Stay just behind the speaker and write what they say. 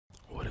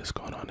is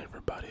going on,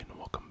 everybody, and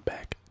welcome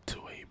back to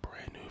a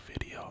brand new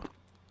video.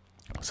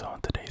 So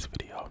in today's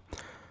video,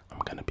 I'm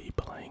gonna be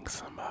playing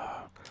some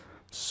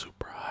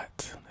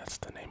Superhot. That's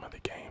the name of the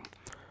game.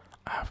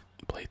 I've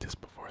played this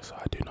before, so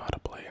I do know how to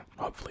play it.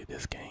 Hopefully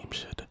this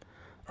gameplay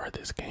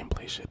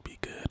should be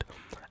good.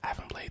 I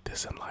haven't played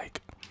this in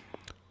like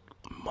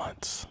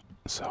months.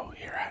 So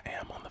here I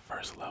am on the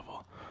first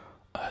level.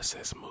 It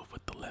says move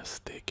with the left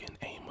stick and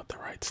aim with the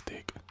right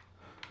stick.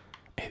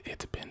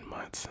 It's been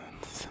months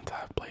since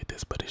I've played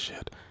this, but it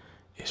should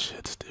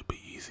still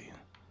be easy.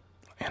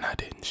 And I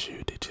didn't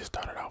shoot, it just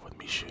started off with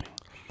me shooting.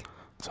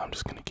 So I'm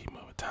just gonna keep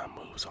moving. Time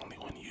moves only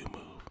when you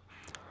move.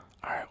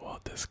 Alright,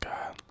 well, this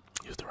guy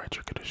used the right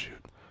trigger to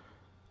shoot.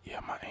 Yeah,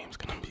 my aim's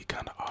gonna be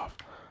kinda off.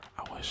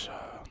 I wish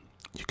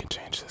you can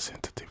change the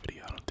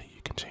sensitivity. I don't think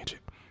you can change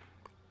it.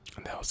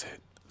 And that was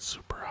it.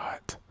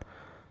 Superhot.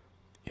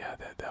 Yeah,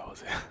 that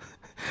was it.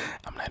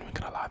 I'm not even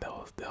gonna lie, that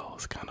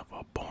was kind of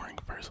a boring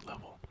first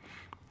level.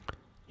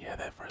 Yeah,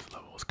 that first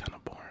level was kind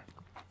of boring.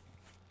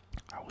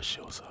 I wish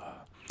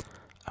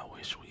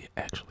we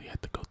actually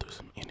had to go through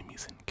some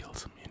enemies and kill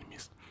some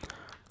enemies.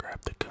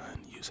 Grab the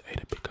gun, use A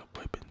to pick up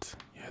weapons.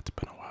 Yeah, it's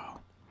been a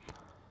while.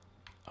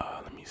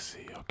 Let me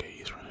see. Okay,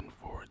 he's running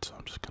forward, so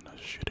I'm just gonna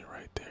shoot it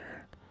right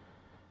there.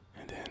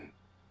 And then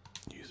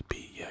use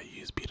B. Yeah,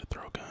 use B to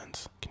throw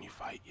guns. Can you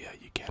fight? Yeah,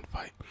 you can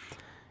fight.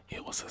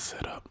 It was a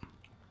setup.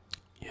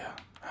 Yeah,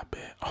 I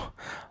bet. Oh,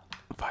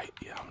 fight.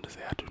 Yeah, I'm gonna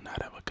say I do not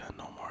have a gun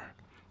no more.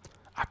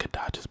 I could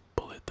dodge his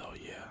bullet though,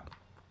 yeah.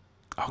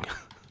 Okay.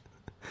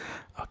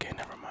 Okay,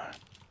 never mind.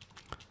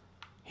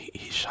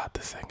 He shot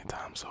the second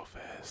time so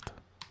fast.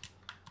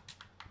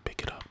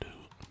 Pick it up, dude.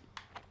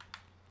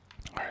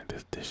 Alright,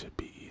 this should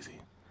be easy.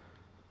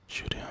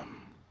 Shoot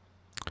him.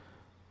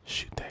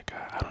 Shoot that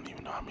guy. I don't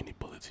even know how many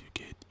bullets you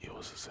get. It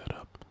was a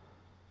setup.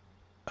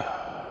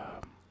 I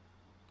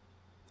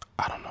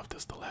don't know if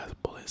this is the last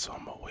bullet, so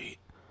I'm gonna wait.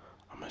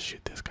 I'm gonna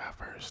shoot this guy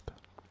first.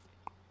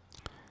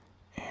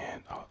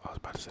 And I was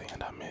about to say,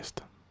 and I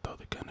missed. Throw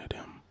the gun at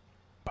him.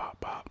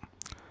 Pop, pop.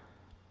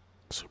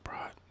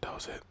 Superhot. That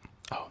was it.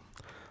 Oh,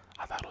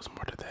 I thought it was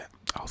more to that.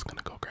 I was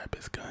gonna go grab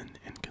his gun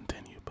and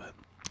continue, but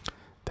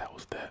that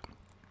was that.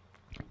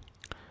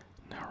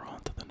 Now we're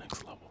on to the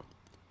next level.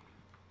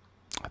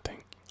 I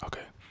think.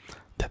 Okay.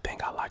 The thing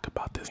I like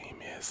about this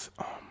game is,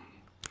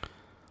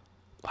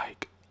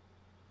 like,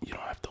 you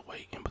don't have to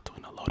wait in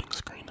between a loading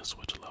screen to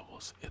switch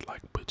levels. It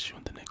like puts you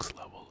in the next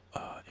level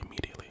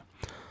immediately.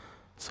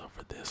 So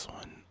for this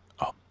one,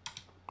 oh,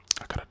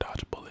 I gotta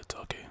dodge bullets.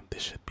 Okay,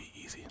 this should be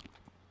easy.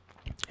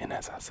 And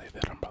as I say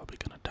that, I'm probably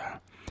gonna die,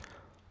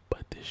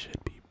 but this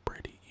should be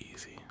pretty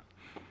easy.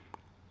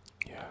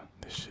 Yeah,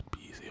 this should be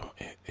easy.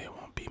 It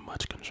won't be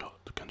much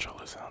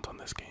controller sounds on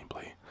this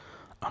gameplay,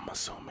 I'm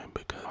assuming,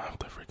 because I have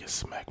to freaking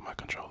smack my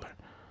controller.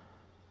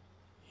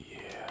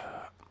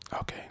 Yeah,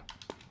 okay.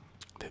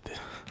 This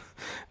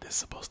is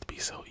supposed to be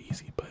so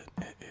easy, but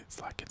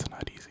it's like it's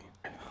not easy.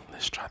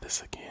 Let's try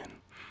this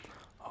again.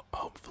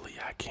 Hopefully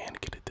I can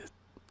get it this.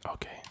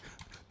 Okay.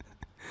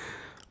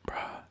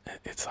 Bruh,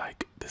 it's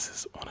like this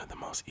is one of the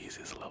most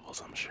easiest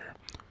levels, I'm sure.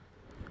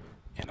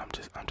 And I'm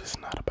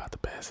just not about to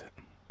pass it.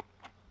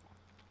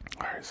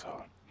 Alright,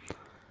 so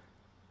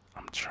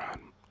I'm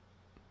trying.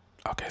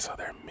 Okay, so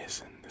they're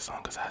missing. As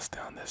long as I stay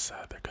on this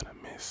side, they're gonna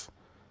miss.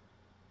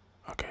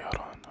 Okay, hold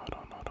on.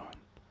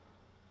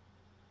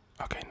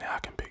 Okay, now I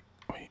can pick.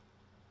 Wait,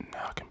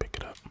 now I can pick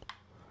it up.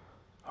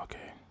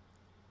 Okay,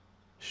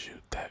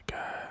 shoot that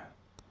guy.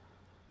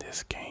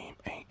 This game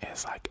ain't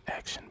as like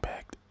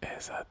action-packed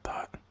as I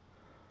thought.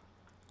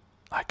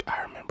 Like,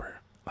 I remember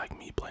like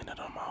me playing it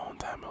on my own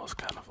time. It was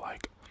kind of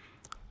like,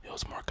 it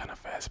was more kind of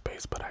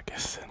fast-paced. But I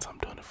guess since I'm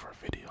doing it for a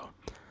video,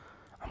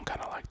 I'm kind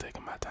of like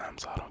taking my time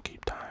so I don't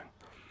keep dying.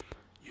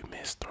 You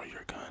miss, throw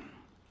your gun.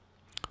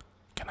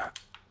 Can I?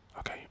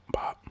 Okay,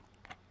 Bob.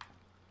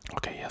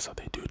 Okay, yeah, so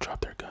they do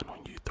drop their gun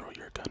when you throw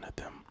your gun at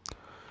them.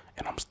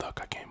 And I'm stuck,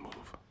 I can't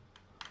move.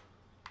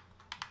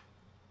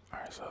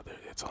 Alright, so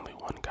it's only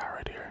one guy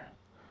right here.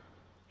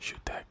 Shoot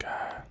that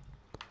guy.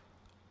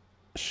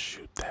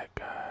 Shoot that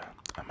guy.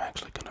 I'm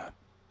actually gonna...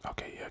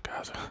 Okay, yeah,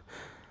 guys.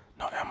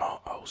 No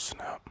ammo. Oh,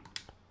 snap.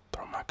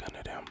 Throw my gun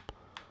at him.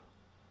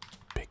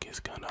 Pick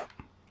his gun up.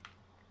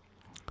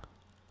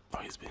 Oh,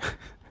 he's been...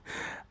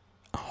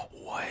 Oh,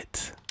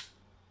 what?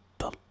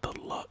 The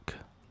luck.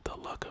 The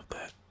luck of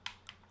that.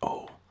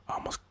 Oh, I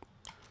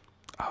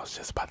was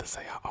just about to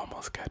say I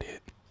almost got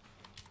hit.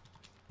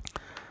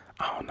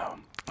 I don't know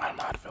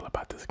how to feel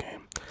about this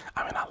game.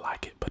 I mean, I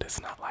like it, but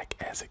it's not like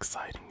as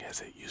exciting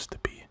as it used to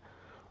be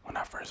when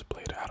I first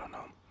played it. I don't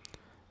know.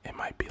 It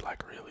might be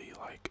like really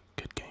like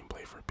good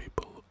gameplay for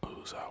people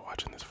who's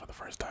watching this for the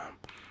first time.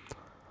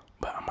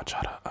 But I'm gonna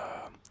try to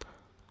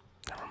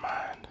never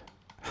mind.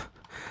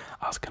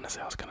 I was gonna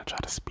try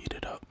to speed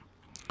it up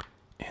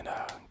and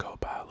go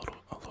by a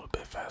little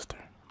bit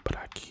faster, but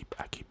I keep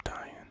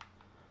dying.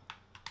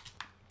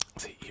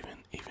 See,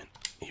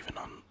 even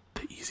on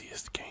the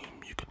easiest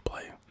game you could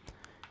play,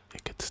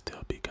 it could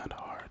still be kind of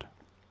hard,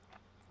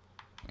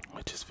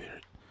 which is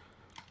very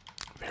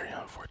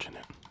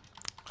unfortunate.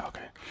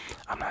 Okay,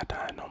 I'm not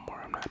dying no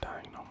more. I'm not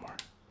dying no more.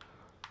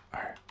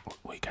 Alright,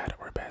 we got it.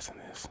 We're passing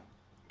this.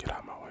 Get out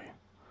of my way.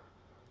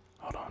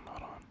 Hold on,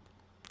 hold on.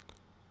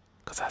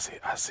 Cause I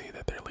see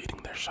that they're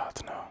leading their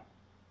shots now.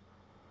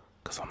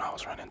 Cause when I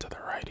was running to the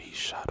right, he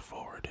shot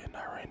forward and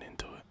I ran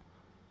into it.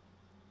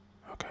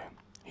 Okay,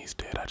 he's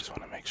dead. I just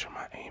want to make sure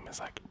my aim is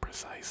like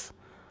precise.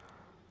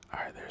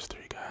 Alright, there's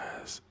 3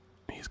 guys.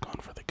 He's going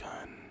for the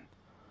gun.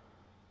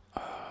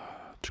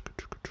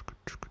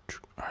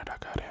 Alright, I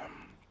got him.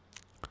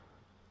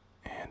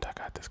 And I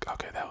got this.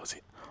 Okay, that was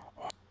it.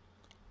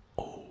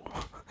 Oh,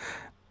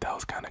 that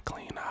was kind of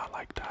clean. I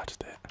like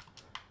dodged that.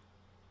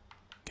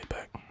 Get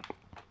back.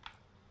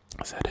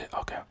 Is that it?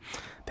 Okay,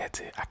 that's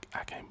it.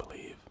 I can't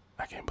believe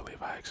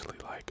I actually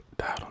like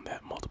died on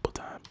that multiple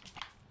times.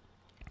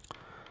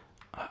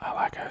 I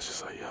like how it's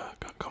just like, yeah,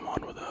 come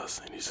on with us,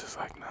 and he's just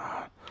like,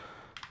 nah.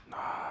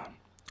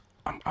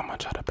 I'm gonna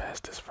try to pass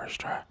this first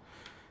try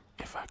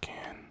if I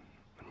can.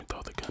 Let me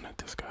throw the gun at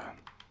this guy,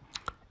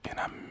 and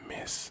I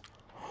miss.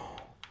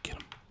 Get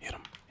him, hit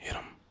him, hit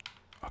him.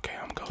 Okay,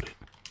 I'm goated.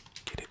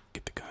 Get it,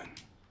 get the gun.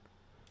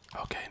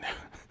 Okay,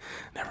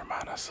 never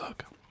mind, I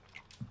suck.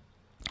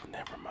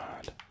 Never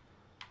mind.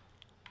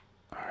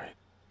 Alright,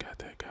 got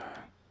that guy.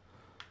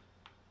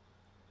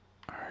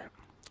 Alright,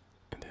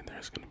 and then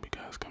there's gonna be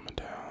guys coming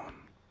down.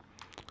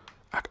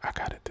 I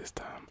got it this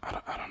time. I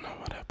don't know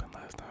what happened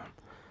last time.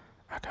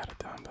 I got it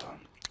down though.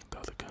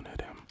 Throw the gun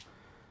at him.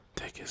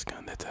 Take his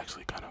gun. That's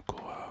actually kind of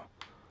cool.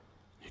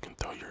 You can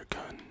throw your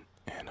gun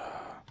and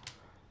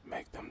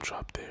make them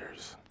drop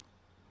theirs.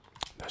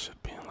 That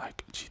should be in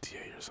like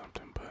GTA or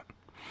something, but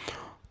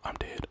I'm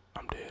dead.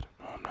 I'm dead.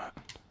 No, I'm not.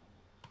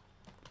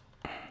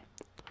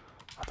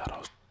 I thought I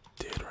was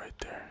dead right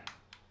there.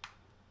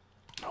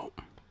 Nope.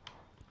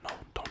 No,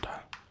 don't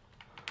die.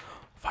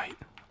 Fight.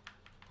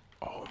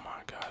 Oh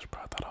my gosh,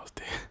 bro. I thought I was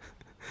dead.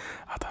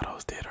 I thought I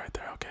was dead right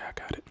there. Okay, I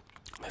got it.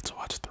 Let's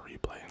watch the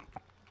replay.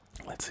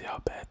 Let's see how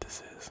bad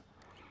this is.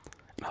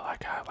 And I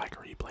like how it like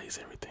replays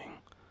everything.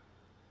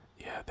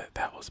 Yeah,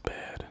 that was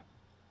bad.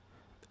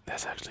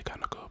 That's actually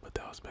kind of cool, but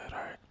that was bad.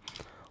 Alright.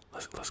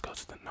 Let's go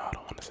to the, no, I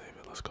don't want to save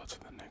it. Let's go to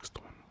the next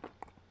one.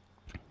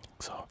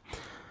 So,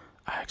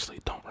 I actually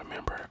don't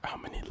remember how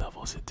many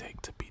levels it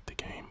takes to beat the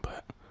game,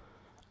 but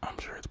I'm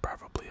sure it's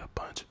probably a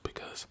bunch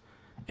because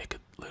it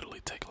could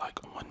literally take like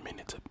 1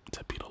 minute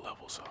to beat a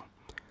level, so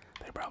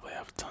they probably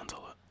have tons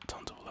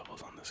of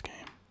levels on this game.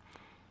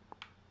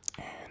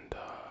 And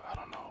I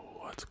don't know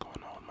what's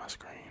going on with my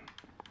screen.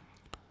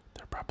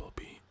 They're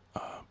probably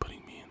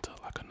putting me into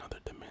like another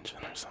dimension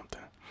or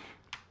something.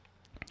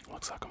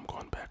 Looks like I'm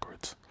going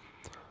backwards.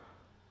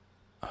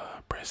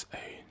 Press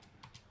A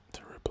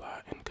to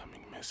reply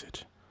incoming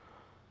message.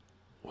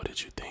 What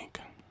did you think?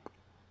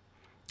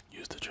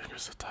 Use the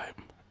triggers to type.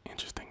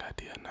 Interesting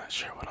idea. Not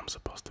sure what I'm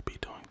supposed to be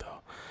doing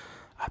though.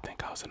 I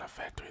think I was in a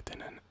factory,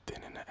 then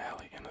in an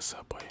alley, in a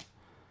subway.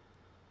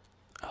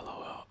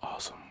 LOL.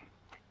 Awesome.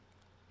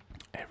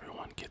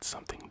 Everyone gets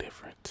something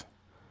different.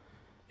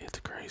 It's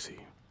crazy.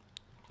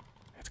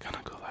 It's kind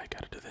of cool. I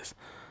gotta do this.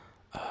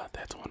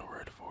 That's one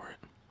word for it.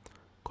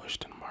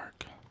 Question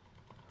mark.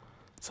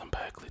 Some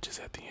bad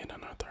glitches at the end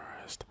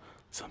unauthorized.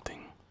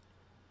 Something.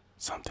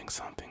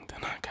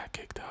 Then I got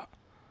kicked out.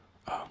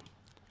 Oh,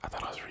 I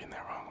thought I was reading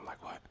that wrong. I'm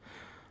like, what?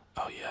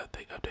 Oh yeah,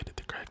 they updated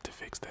the crack to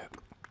fix that.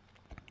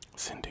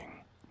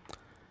 Sending.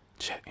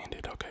 Chat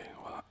ended. Okay,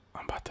 well,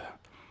 I'm about to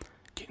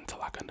get into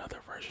like another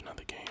version of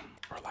the game.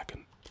 Or like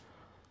an,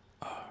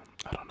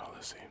 I don't know,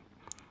 let's see.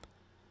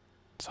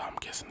 So I'm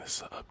guessing this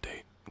is an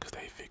update because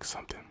they fixed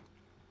something.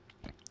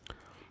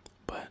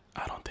 But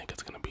I don't think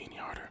it's gonna be any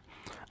harder.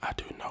 I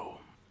do know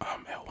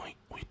at one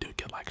we do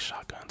get like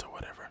shotguns or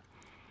whatever.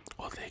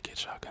 Well, they get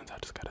shotguns. I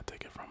just gotta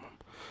take it from them.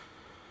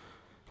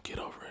 Get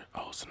over it.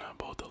 Oh, so now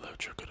both the left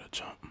trigger to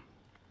jump.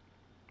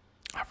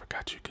 I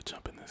forgot you could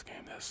jump in this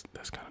game.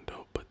 That's kind of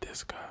dope. But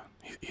this guy,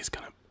 he's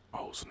gonna.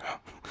 Oh, so now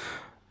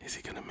is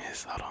he gonna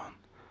miss? Hold on.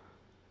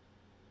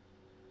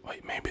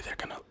 Wait, maybe they're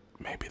gonna.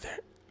 Maybe they're.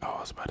 Oh, I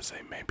was about to say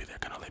maybe they're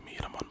gonna let me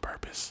hit him on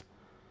purpose.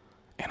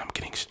 And I'm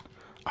getting.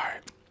 All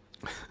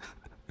right.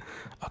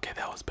 Okay,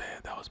 that was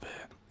bad. That was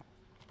bad.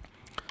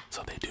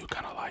 So they do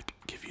kind of like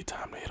give you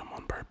time to hit him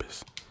on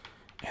purpose.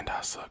 And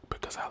I suck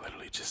because I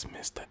literally just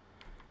missed it.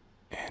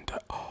 And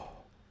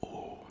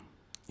oh,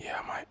 yeah,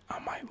 I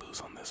might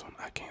lose on this one.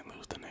 I can't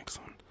lose the next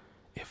one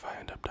if I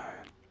end up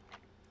dying.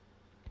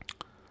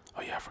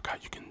 Oh yeah, I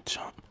forgot you can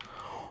jump.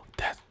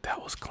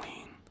 That was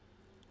clean.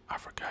 I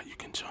forgot you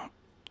can jump.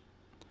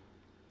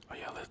 Oh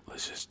yeah,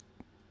 let's just.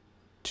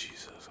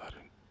 Jesus, I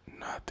did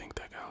not think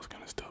that guy was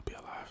gonna still be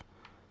alive.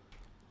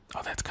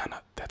 Oh, that's kind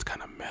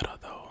of meta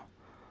though.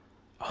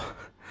 Oh,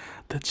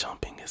 the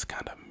jumping is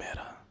kind of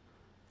meta,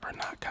 or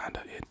not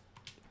kinda.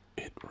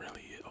 It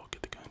really is. Oh,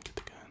 get the gun, get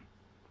the gun.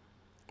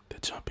 The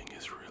jumping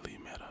is really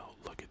meta.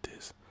 Look at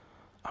this.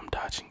 I'm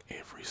dodging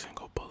every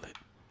single bullet.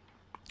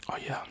 Oh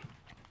yeah.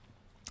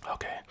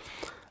 Okay.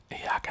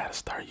 Yeah,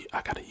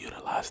 I gotta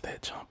utilize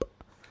that jump.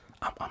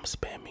 I'm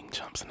spamming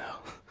jumps now,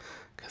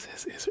 cause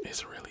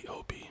it's really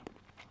OP.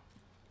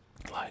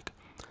 Like,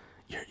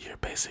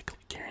 basically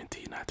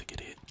guaranteed not to get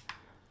hit.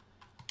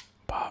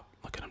 Bob,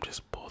 look at him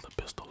just pull the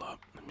pistol up.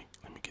 Let me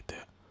get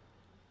that.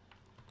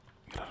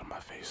 Get out of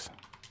my face.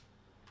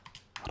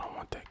 I don't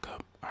want that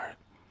cup. Alright.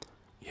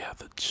 Yeah,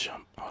 the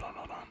jump. Hold on.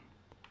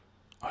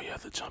 Oh yeah,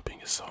 the jumping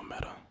is so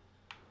meta.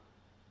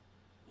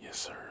 Yes,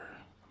 sir.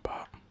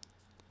 Bob.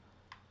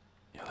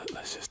 Yeah,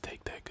 let's just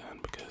take that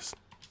gun because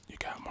you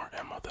got more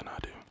ammo than I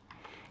do.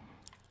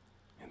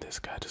 And this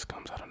guy just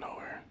comes out of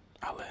nowhere.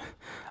 I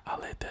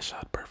lit that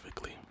shot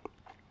perfectly.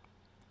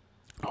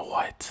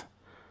 What?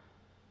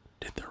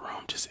 Did the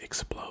room just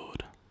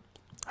explode?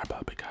 I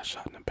probably got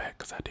shot in the back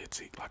because I did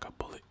see like a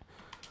bullet,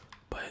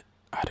 but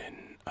I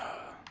didn't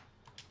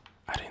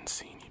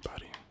see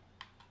anybody.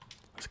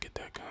 Let's get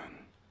that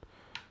gun.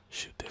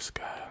 Shoot this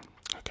guy.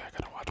 Okay, I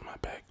gotta watch my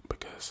back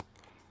because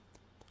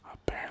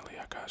apparently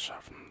I got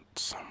shot from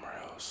somewhere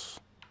else,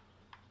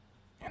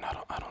 and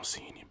I don't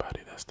see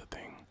anybody. That's the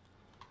thing.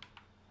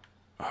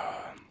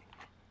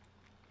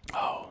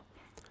 Oh,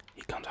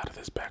 he comes out of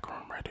this back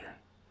room right here.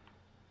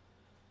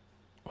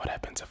 What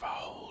happens if I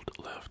hold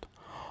left?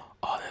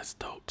 Oh, that's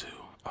dope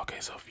too. Okay,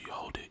 so if you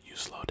hold it, you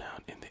slow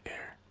down in the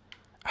air.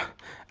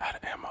 Out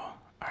of ammo.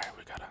 Alright,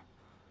 we gotta.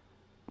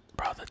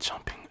 Bro, the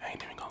jumping, I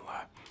ain't even gonna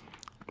lie.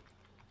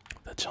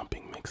 The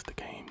jumping makes the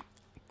game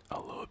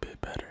a little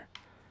bit better.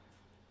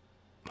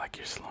 Like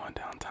you're slowing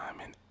down time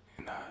in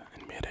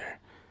midair.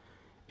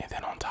 And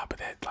then on top of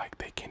that, like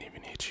they can't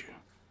even hit you.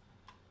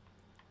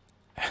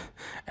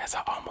 As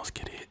I almost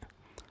get hit.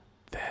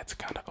 That's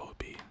kinda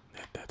OP.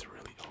 That's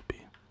really OP.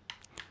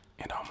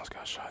 And I almost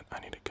got shot. I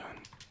need a gun.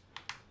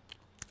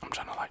 I'm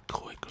trying to like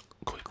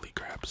quickly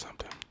grab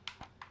something.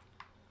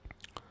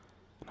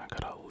 And I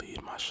gotta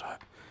lead my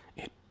shot.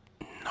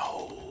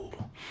 No.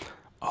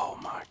 Oh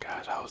my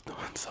gosh, I was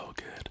doing so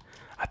good.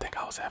 I think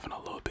I was having a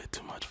little bit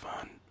too much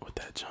fun with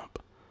that jump.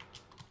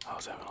 I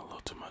was having a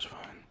little too much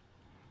fun.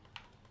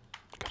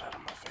 Get out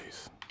of my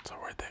face. So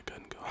where'd that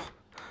gun go?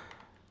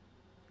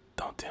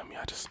 Don't tell me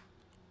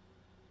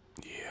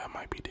yeah, I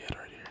might be dead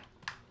right here.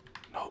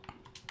 Nope.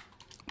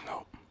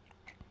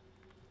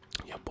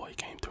 Your boy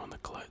came through in the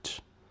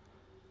clutch.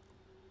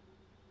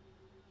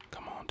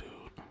 Come on, dude.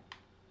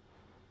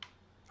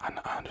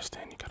 I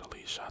understand you gotta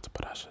lead shots,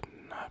 but I should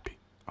not be.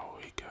 Oh,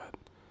 he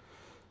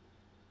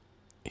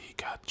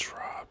got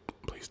dropped.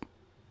 Please.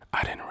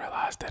 I didn't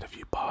realize that if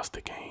you pause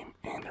the game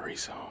and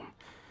resume,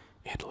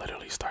 it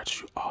literally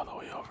starts you all the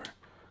way over.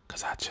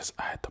 Cause I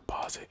had to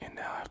pause it and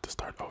now I have to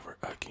start over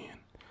again.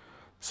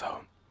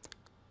 So,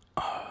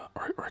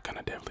 we're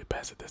gonna definitely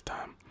pass it this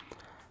time.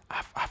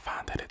 I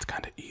find that it's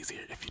kind of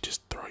easier if you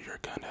just throw your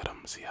gun at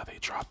them, see how they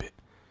drop it,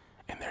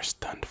 and they're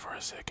stunned for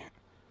a second,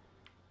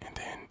 and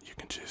then you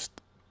can just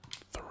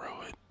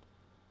throw it.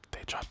 They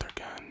drop their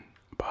gun,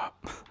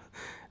 bop.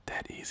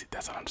 That easy.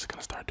 That's what I'm just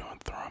gonna start doing.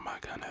 Throwing my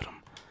gun at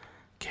them.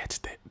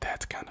 Catch that.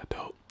 That's kind of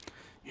dope.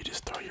 You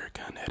just throw your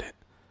gun at it,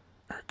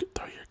 or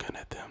throw your gun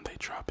at them. They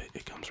drop it.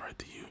 It comes right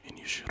to you, and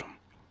you shoot them.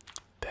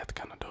 That's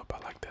kind of dope. I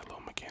like that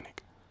little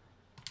mechanic.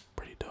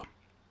 Pretty dope.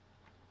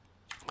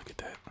 Look at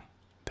that.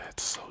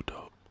 That's so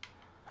dope.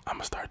 I'm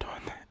gonna start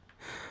doing that.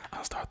 I'm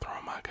gonna start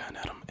throwing my gun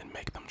at them and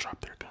make them drop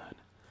their gun.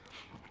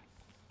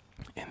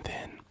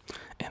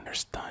 And they're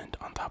stunned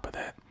on top of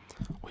that,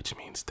 which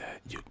means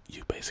that you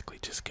basically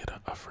just get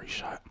a free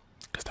shot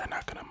because they're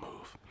not gonna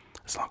move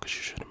as long as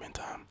you shoot them in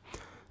time.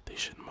 They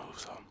shouldn't move,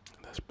 so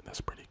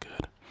that's pretty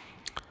good.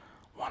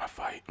 Wanna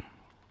fight?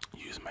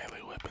 Use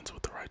melee weapons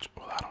with the right.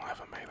 Well, I don't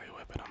have a melee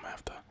weapon. I'm gonna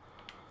have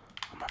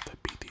to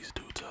beat these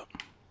dudes up.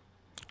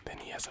 Then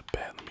he has a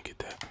bat. Let me get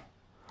that.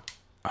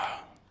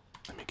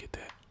 Let me get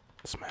that.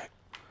 Smack.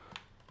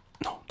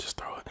 No, just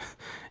throw it.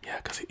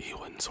 Yeah, because he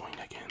wouldn't swing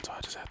again, so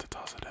I just had to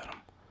toss it at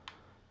him.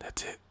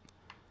 That's it.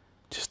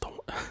 Just don't.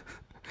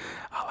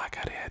 I like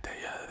how they had that.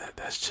 Yeah,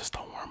 that's just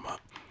a warm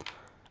up.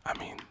 I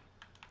mean,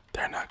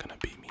 they're not gonna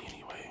beat me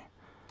anyway.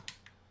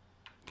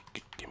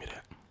 Give me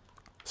that.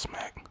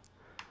 Smack.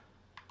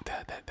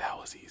 That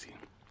was easy.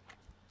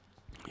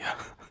 Yeah.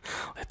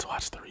 Let's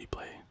watch the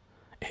replay.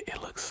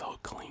 It looks so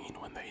clean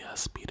when they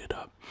speed it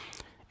up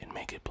and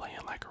make it play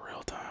in like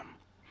real time.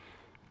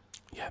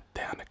 Yeah,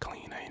 down to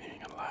clean. I ain't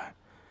even gonna lie.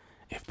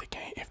 If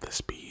the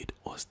speed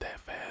was that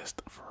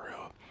fast for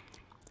real,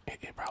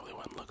 it probably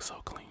wouldn't look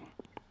so clean.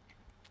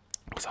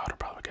 Cause I would've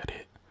probably got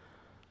hit.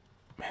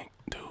 Man,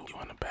 dude, you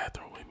in the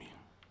bathroom with me?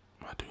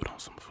 My dude on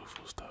some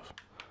foo-foo stuff.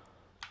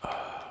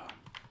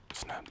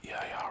 It's not. Yeah,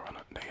 they all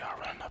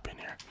running up in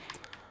here.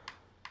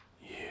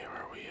 Yeah,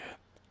 where we at?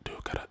 Dude,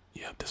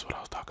 yeah, this is what I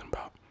was talking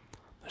about.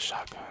 The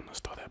shotgun. Let's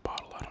throw that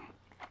bottle at him.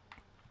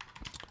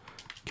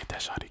 Get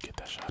that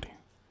shotty.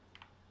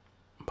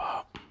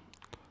 Bob.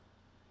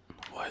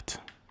 What?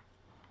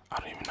 I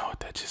don't even know what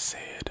that just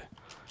said.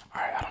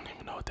 Alright, I don't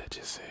even know what that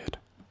just said.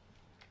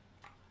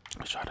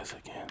 Let's try this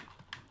again.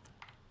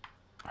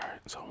 Alright,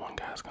 so one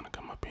guy's gonna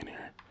come up in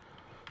here,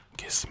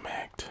 get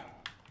smacked.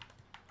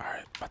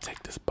 Alright, I'll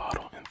take this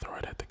bottle and throw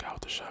it at the guy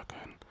with the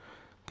shotgun.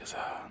 Cause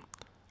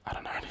I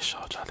don't already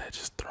showed y'all that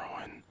just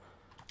throwing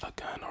a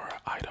gun or an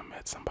item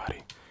at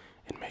somebody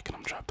and making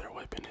them drop their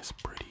weapon is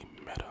pretty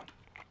meta.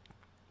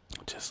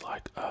 just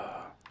like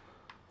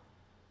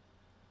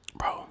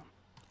bro,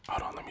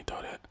 hold on, let me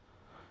throw that.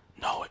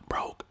 No, it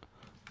broke.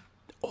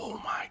 Oh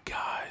my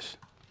gosh.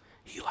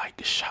 He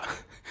like shot.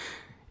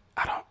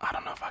 I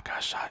don't know if I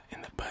got shot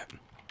in the butt.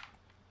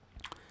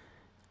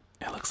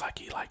 It looks like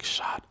he like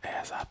shot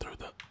as I threw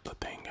the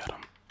thing at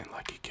him and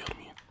like he killed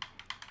me.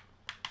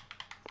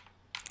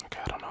 Okay,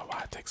 I don't know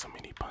why I take so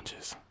many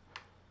punches.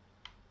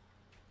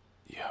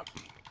 Yep.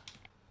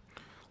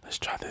 Let's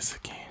try this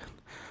again.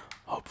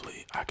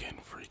 Hopefully I can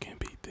freaking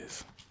beat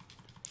this.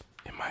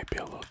 It might be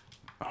a little,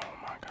 oh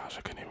my gosh,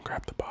 I couldn't even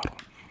grab the bottle.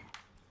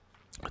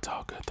 It's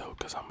all good though,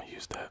 because I'm gonna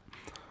use that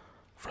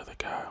for the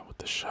guy with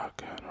the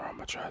shotgun, or I'm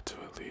gonna try to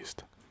at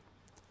least.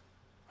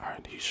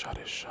 Alright, he shot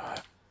his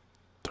shot.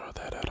 Throw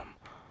that at him.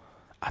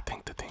 I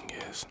think the thing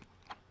is,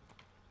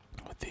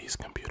 with these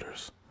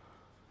computers,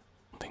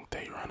 I think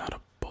they run out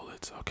of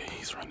bullets. Okay,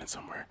 he's running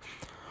somewhere.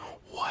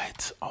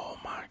 What? Oh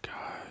my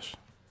gosh.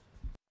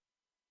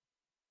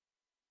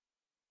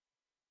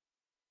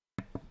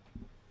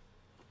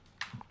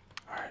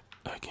 Alright,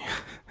 again.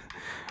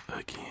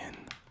 Again.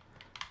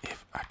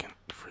 If I can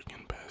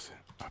freaking pass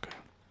it. Okay.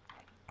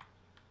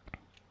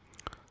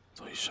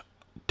 So he shot.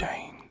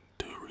 Dang,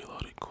 dude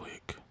reloaded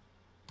quick.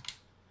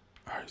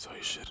 Alright, so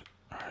he should.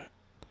 Alright.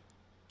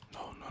 No.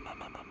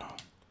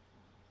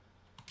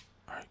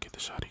 Alright, get the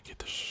shotty, get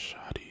the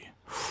shotty.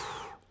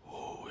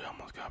 Oh, he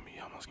almost got me,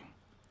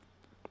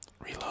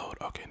 Reload.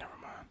 Okay, never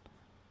mind.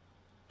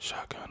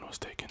 Shotgun was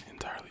taking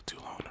entirely too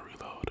long to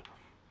reload.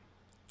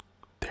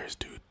 There's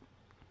dude.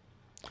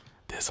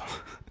 This one.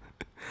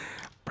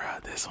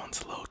 Bruh, this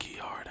one's low-key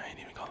hard, I ain't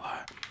even gonna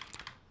lie.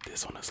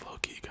 This one is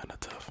low-key kinda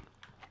tough.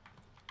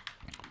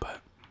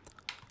 But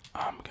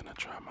I'm gonna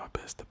try my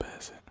best to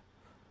pass it.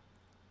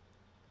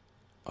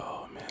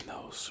 Oh man,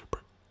 that was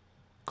super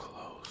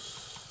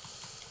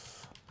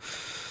close.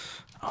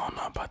 I don't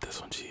know about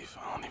this one, Chief.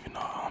 I don't even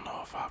know. I don't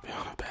know if I'll be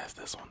able to pass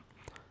this one.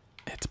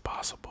 It's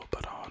possible,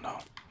 but I don't know.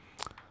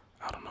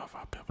 I don't know if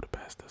I'll be able to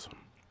pass this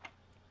one.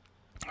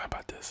 How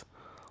about this?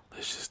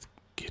 Let's just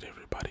get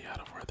everybody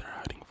out of where they're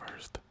hiding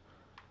first.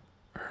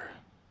 Or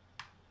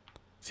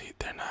see,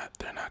 they're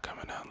not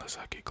coming out unless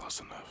I get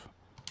close enough.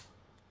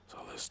 So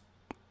let's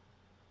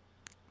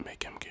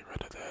make him get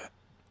rid of that.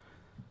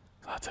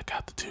 So I took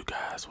out the two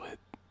guys with,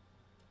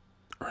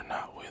 or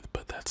not with,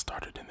 but that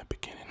started in the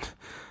beginning.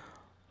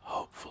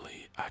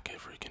 Hopefully I can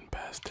freaking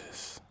pass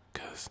this,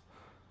 cause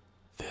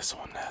this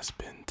one has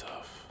been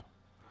tough.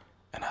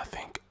 And I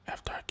think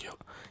after I kill,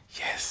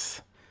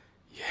 yes,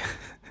 yeah,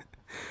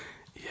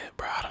 yeah,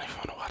 bro. I don't even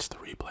want to watch the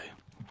replay.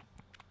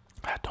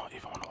 I don't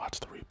even want to watch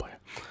the replay.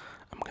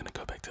 I'm gonna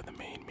go back to the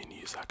main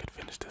menu so I could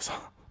finish this.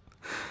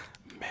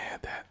 Man,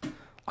 that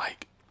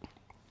like,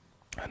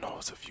 I know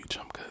it's a few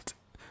jump cuts.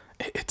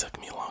 It took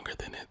me longer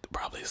than it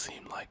probably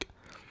seemed like,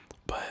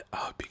 but I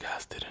hope you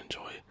guys did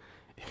enjoy.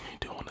 If you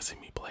do want to see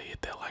me play,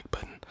 hit that like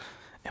button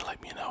and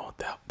let me know.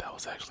 That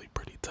was actually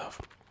pretty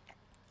tough.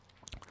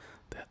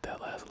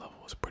 That last level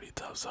was pretty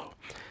tough. So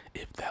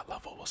if that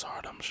level was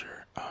hard, I'm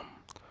sure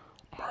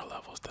more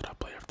levels that I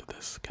play after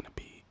this is gonna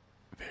be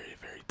very,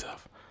 very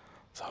tough.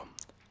 So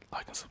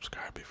like and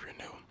subscribe if you're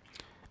new,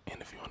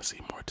 and if you want to see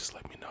more, just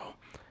let me know,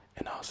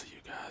 and I'll see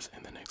you guys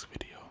in the next video.